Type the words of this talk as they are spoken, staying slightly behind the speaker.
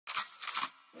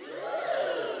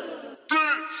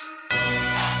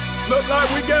Look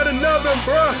like we got another one,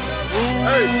 bruh.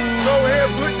 Hey, go ahead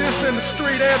and put this in the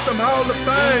Street Anthem Hall of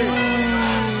Fame.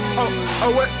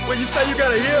 What you say you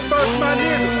got a hit first, my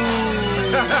nigga?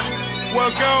 Well,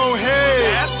 go ahead.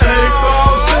 Eight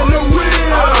balls in the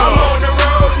wheel. I'm on the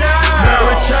road now.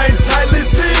 Mary chain tightly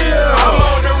sealed. I'm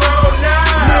on the road now.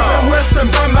 Smith and Wesson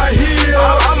by my heel.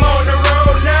 I'm on the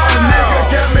road now. A nigga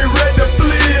got me ready to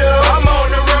flip. I'm on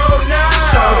the road now.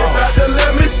 Shawty about to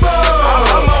let me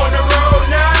fall. I'm on the road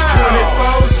now.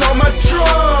 24's on my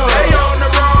truck. They on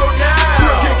the road now.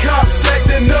 Crooked cops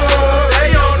acting up.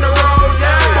 They on the road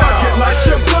now. Fuck it like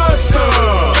your blood's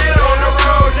up. Get on the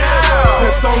road now.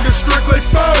 This song is strictly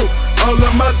for all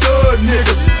of my thug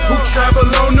niggas who travel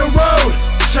on the road,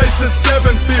 chasing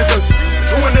 7 figures.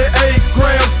 28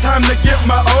 grams, time to get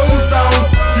my O's on.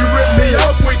 You rip me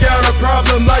up, we got a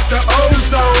problem like the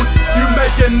ozone. You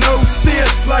making no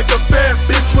sense like a fat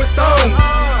bitch with thongs.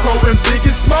 Quoting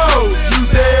Biggie Smalls, you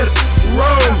dead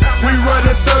wrong. We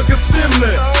running thug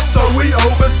assembly, so we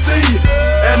oversee.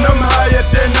 And I'm higher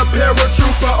than a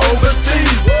paratrooper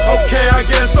overseas. Okay, I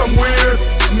guess I'm weird,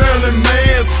 Marilyn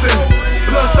Manson.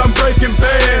 Plus I'm Breaking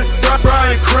Bad,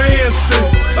 Bryan Cranston.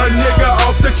 A nigga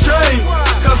off the chain,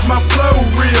 cause my flow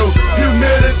real.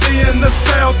 Humidity in the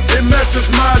south, it matches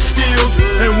my skills.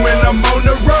 And when I'm on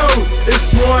the road,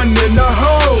 it's one in the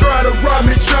hole. Try to rob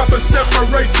me, chop and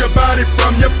separate your body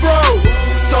from your bro.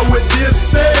 So with this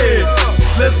said,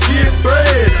 let's get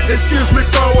bread. Excuse me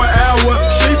for an hour,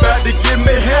 she bout to give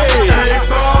me head.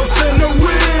 8 balls in the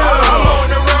wheel. I'm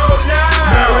on the road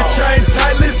now. Mary chain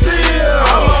tightly sealed.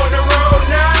 I'm on the road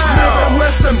now. Smith and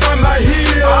Wesson by my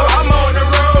heel. I'm on the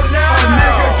road now. A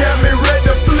nigga got me ready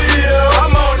to flip.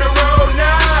 I'm on the road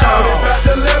now. Shawty bout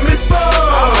to let me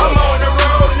fall. I'm on the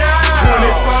road now.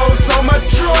 24's on my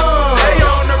truck. They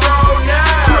on the road now.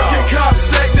 Crooked cops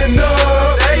acting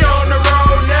up. They on the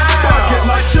road now. Fuck it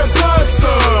like your blood's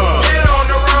up. Get on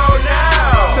the road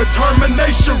now.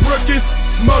 Determination rookies,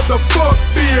 motherfuck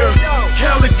fear.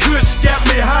 Cali Kush got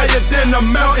me higher than a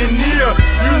mountaineer.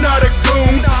 You not a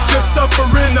goon, just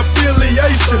suffering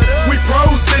affiliation. We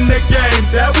pros in the game,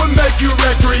 that would make you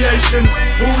recreation.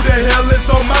 Who the hell is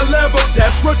on my level?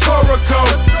 That's rhetorical.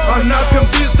 I'm not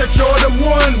convinced that you're the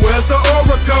one. Where's the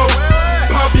oracle?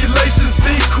 Populations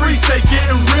decrease, they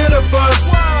getting rid of us.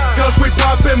 Cause we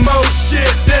popping more shit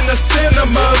than the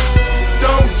cinemas.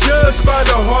 Don't judge by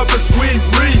the harvest we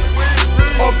reap,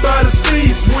 or by the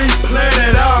seeds we plant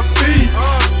at our feet.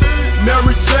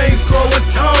 Mary Jane's growing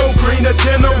tall, greener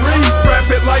than a reef. Wrap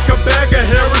it